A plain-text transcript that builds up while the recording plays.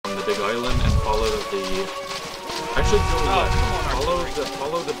big island and follow the... Actually, go left.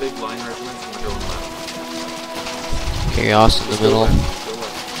 Follow the big line regiments and go left. Chaos in the middle. Go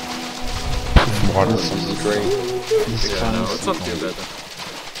left. Water is great. Yeah, no, it's not too bad though.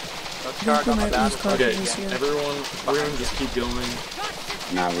 Okay, everyone just keep going.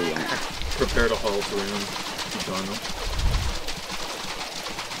 Nah, we won't. Prepare to halt around. Keep going though.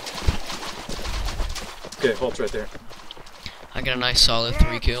 Okay, halt's right there. I got a nice solid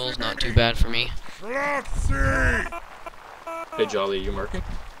 3 kills, not too bad for me. Hey Jolly, are you marking?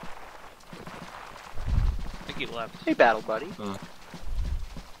 I think he left. Hey, battle buddy.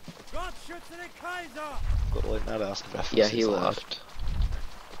 Yeah, he left.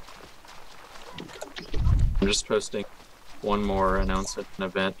 I'm just posting one more announcement and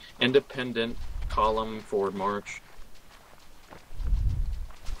event. Independent column forward march.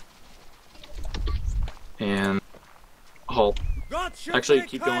 And halt. Actually,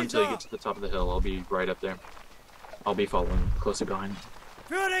 keep going until you get to the top of the hill. I'll be right up there. I'll be following closely behind.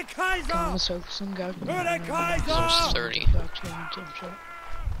 Almost 30.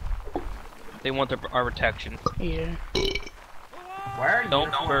 They want our protection. Yeah. Where are you?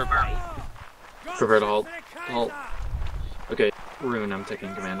 Don't Prepare to halt. Halt. Okay, Rune, I'm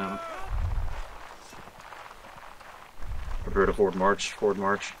taking command now. Prepare to forward march. Forward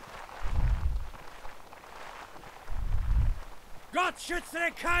march. Gott schütze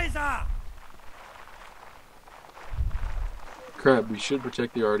den Kaiser! Crap, we should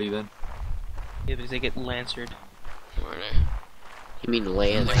protect the arty then. Yeah, because they get lancered. You mean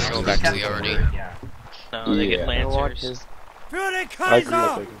land? Go back to the arty. Yeah. No, they get lancers. Für den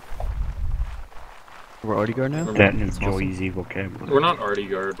Kaiser! We're already going now? That is Joey's evil vocabulary. We're not arty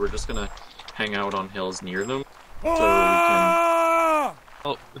guard, we're just gonna hang out on hills near them. So we can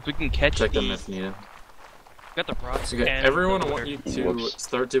Oh, if we can catch check them these. if needed. Got the broads. Okay, everyone, I want you to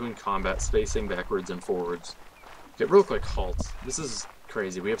start doing combat spacing backwards and forwards. Okay, real quick, halt. This is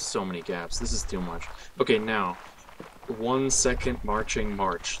crazy. We have so many gaps. This is too much. Okay, now, 1 second marching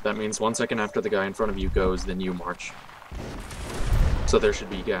march. That means 1 second after the guy in front of you goes, then you march. So there should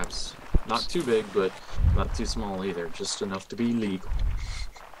be gaps. Not too big, but not too small either. Just enough to be legal.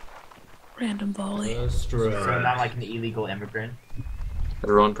 Random volley. So not like an illegal immigrant.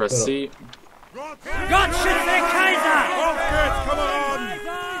 Everyone press C. Gott schütze den Kaiser! Come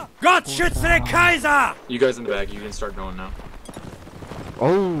on! Gott schütze den Kaiser! You guys in the back, you can start going now.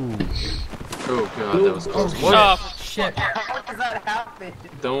 Oh! Oh god, that was close. Oh, Shit. How does that happen?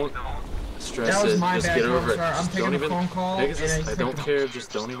 Don't stress That was it. my Just bad, get over it. Rockstar. I'm Just taking don't a even. phone call Pegasus, and I I don't clicked care.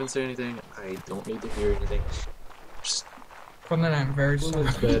 Just don't even say anything. I don't need to hear anything. Just From then I'm very sorry.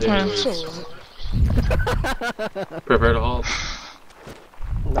 prepare to halt.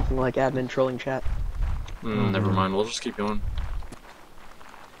 Nothing like admin trolling chat. Never mind. We'll just keep going.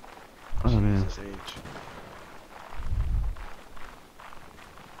 Oh man.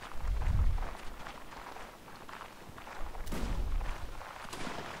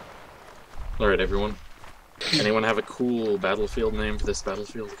 Alright, everyone. Anyone have a cool battlefield name for this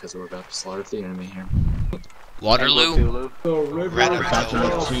battlefield? Because we're about to slaughter the enemy here. Waterloo? The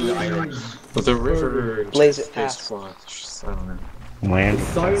river... Blaze it past. I don't know. Land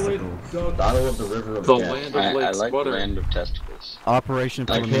of Battle of the River of The Death. land of I lakes, like water. Land of Testicles. Operation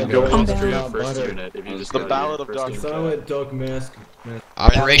I can't Flamingo. Go I'm Austria down. first unit if you just The got Ballad your of first Dog unit. Dog Mask.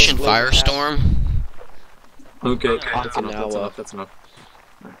 Operation Firestorm? Okay, that's enough, Okinawa. that's enough, that's enough.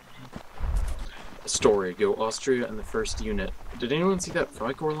 Story, go Austria and the first unit. Did anyone see that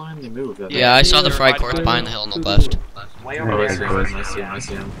Freikorps line? They moved. Yeah, I saw the Freikorps behind the hill on the left. Way Oh, over I see there. him, I see him, I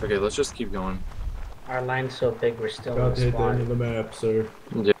see him. Okay, let's just keep going. Our line's so big, we're still Got to hit the end of the map, sir.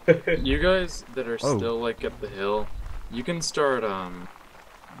 You guys that are Oh. still, like, up the hill, you can start,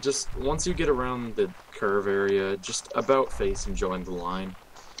 just once you get around the curve area, just about face and join the line.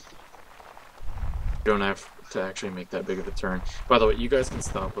 You don't have to actually make that big of a turn. By the way, you guys can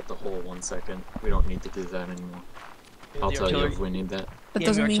stop with the whole 1 second. We don't need to do that anymore. I'll The tell you artillery- if we need that. That Yeah,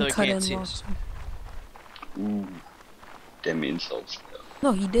 doesn't the mean artillery cut can't in see lost. us. Ooh. Them insults.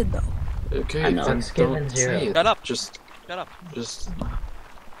 No, he did though. Okay, I know. then Skip and don't zero. say it. Shut up. Just, Shut up.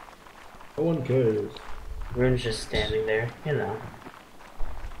 No one cares. Rune's just standing there, you know.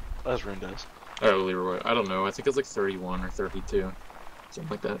 As Rin does. oh, Leroy, I don't know. I think it's like 31 or 32. Something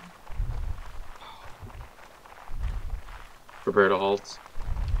like that. Prepare to halt.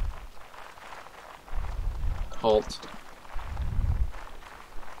 Halt.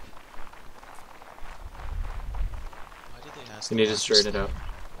 You need to straighten it out.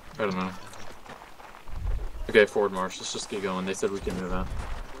 I don't know. Okay, forward march. Let's just keep going. They said we can move out.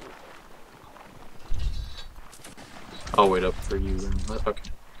 I'll wait up for you.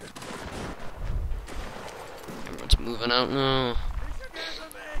 Okay. moving out now.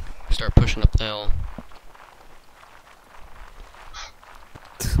 Start pushing up the hill.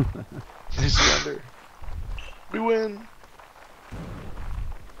 They surrender. We win.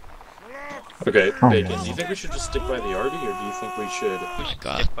 Okay, Bacon, do you think we should just stick by the Arty, or do you think we should... We should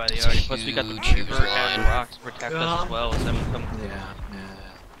God, stick by the it's a Arty. Plus we got the huge river line. and rocks to protect us as well. So come. Yeah.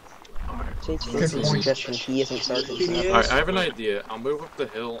 Take his suggestion, he isn't sergeant. Alright, I have an idea. I'll move up the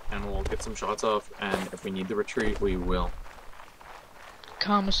hill, and we'll get some shots off, and if we need to retreat, we will.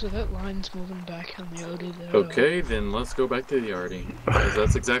 Comma, so that line's moving back on the Arty there. Okay, then let's go back to the Arty. Because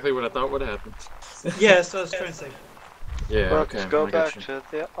that's exactly what I thought would happen. Yeah, so I was trying to say. Yeah, okay. Let's go I got back you. to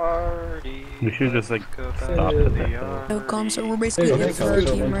the Arty. We should just like Go back stop to at the that. Arty. No, Calm, so we're basically Hey, in for our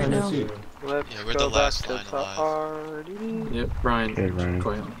team right now. Let's Yeah, we're go the last back line to the alive. Arty. Yep, Ryan. Okay, Ryan. Go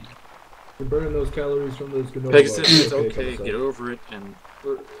ahead. You're burning those calories from those granola Pegasus, bars. it's okay, Commissar. get over it, and...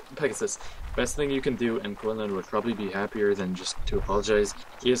 Pegasus, best thing you can do, and Quinlan would probably be happier than just to apologize,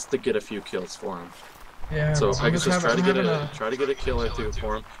 is to get a few kills for him. Yeah, So I'm just Pegasus, having, try to get a kill or two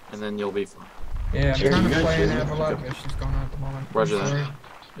for him, and then you'll be fine. Yeah, I'm Sure, trying you to guys play and should. have a lot of missions going on at the moment. Roger I'm that. sorry.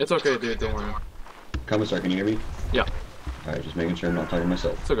 It's okay, dude, don't worry. Commissar, can you hear me? Yeah. Alright, just making sure I'm not talking to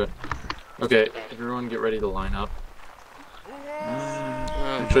myself. It's okay. Okay, everyone get ready to line up.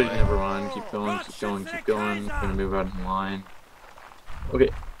 Actually, never mind. Keep going, keep going, keep going. We're gonna move out in line. Okay,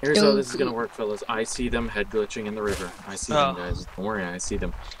 here's how this is gonna work, fellas. I see them head glitching in the river. I see them, guys. Don't worry, I see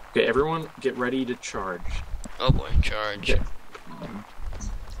them. Okay, everyone get ready to charge. Oh boy, charge. Okay.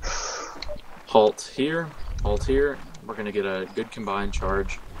 Halt here. Halt here. We're gonna get a good combined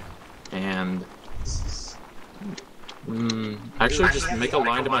charge. And... actually, just make a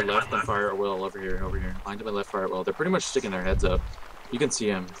line to my left and fire at will over here, Line to my left, fire at will. They're pretty much sticking their heads up. You can see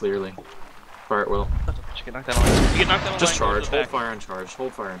them clearly. Fire at will. You can knock that line. You can knock that Just line. charge. Hold fire and charge.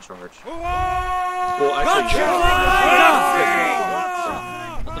 Hold fire and charge. Well, actually,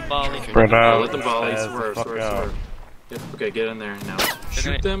 Let them volley. Spread out. let them volley. As the Swerve, fuck swerve, out. swerve. Yep. Okay, get in there now.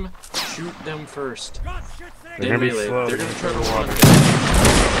 Shoot them. Shoot them first. They're gonna be melee. slow. They're gonna try to run.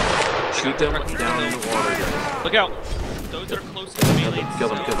 Shoot them down in the water, guys. Look out! Those that are close to the melee. Kill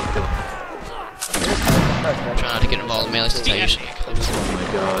them, kill them, kill them. Try not to get involved in melee since I usually get close. Oh my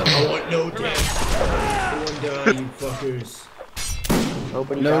god. Oh, no damage. Everyone die, you fuckers.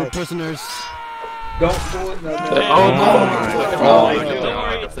 Nobody No died. prisoners. Don't do it, no, Oh, no.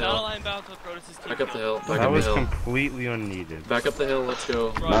 Back up the hill. Back That up the was hill. completely unneeded. Back up the hill. Let's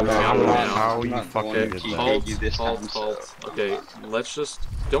go. My bad. I don't know Now. how you Not fucking going did to that. Halt, you this halt, time, halt. Okay, let's just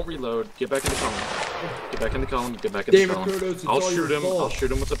don't reload. Get back in the column. Get back in the column. Get back in the Damn it, column. Kurdos, it's I'll all shoot your him. I'll fault.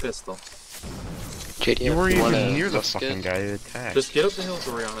 shoot him with a pistol. JD, You weren't wanna even near the let's fucking get- guy who attacked. Just get up the hill,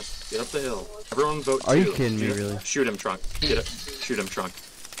 Torianis. Get up the hill. Everyone vote. Are you two. kidding me, Shoot- really? Shoot him, Trunk. Get it. Shoot him, Trunk.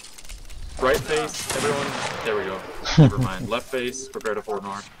 Right face, everyone. There we go. Never mind. Left face. Prepare to forward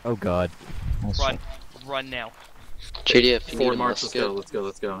march. Oh god. Run. Run now. JD, if you need Forward him, march. let's Let's go. go. Let's go.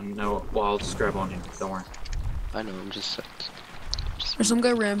 Let's go. No, well, I'll just grab on you. Don't worry. I know, I'm just There's some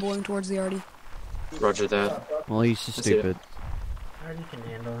guy rambling towards the Arty. Roger that. Well, he's just I see it. stupid. Already can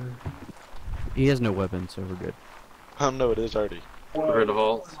handle him. He has no weapon, so we're good. No, it is Arty. Prepare to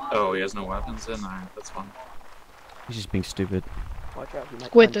halt. Oh, he has no weapons in. Alright, that's fine. He's just being stupid. Watch out, he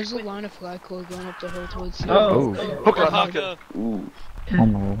might Wait, punch. there's a line of flag corps going up the hill towards the Oh. Hooker, Haka. Ooh.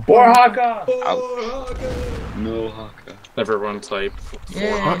 War Haka! No Haka. Everyone type.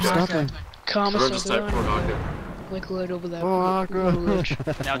 Yeah, Haka. Stop him. Comma, Everyone so just they're type for on, Haka. like right over that. Oh, little ridge.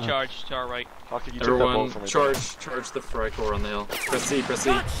 Now charge. To our right. Haka, you took that Everyone, bullet from me. charge the Frycore on the hill. Press C, press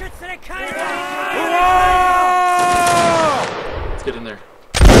C. Let's get in there.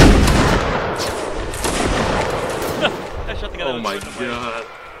 I shot the guy that Oh was my shooting the god.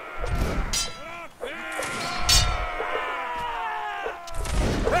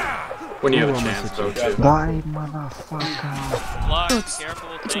 When you have a chance, vote too. Die, motherfucker. Block. It's- Careful.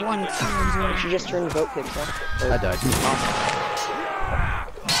 It's Thank one. you. It's You should just turn the vote kicks off. I died.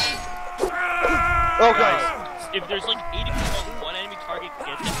 Oh Guys, if there's like 80% one enemy target,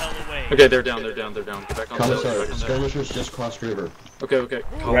 get the hell away. Okay, they're down. Get back on the hill. Commissar, Get back on the hill. skirmishers just crossed river. Okay.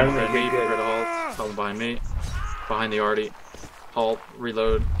 Column behind me, prepare to halt. Column behind me. Behind the Arty. Halt,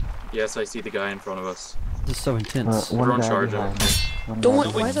 reload. Yes, I see the guy in front of us. This is so intense. Everyone charge him. Don't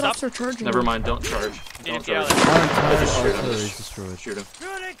want. Why is that officer charging? Never me? mind, don't charge. Don't charge. Our entire Just shoot artillery him. is destroyed. Shoot him.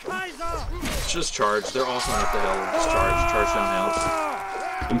 Just charge. They're also up the hill. Just charge. Charge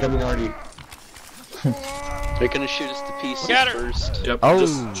down Incoming Arty. They're gonna shoot us to pieces Scatter. first. hill. Yep, Oh.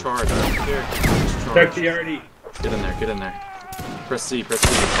 just charge. I don't care. Just Check charge. the Arty. Get in there. Press C. Charge him.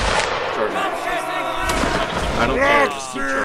 I don't care. Just keep charging.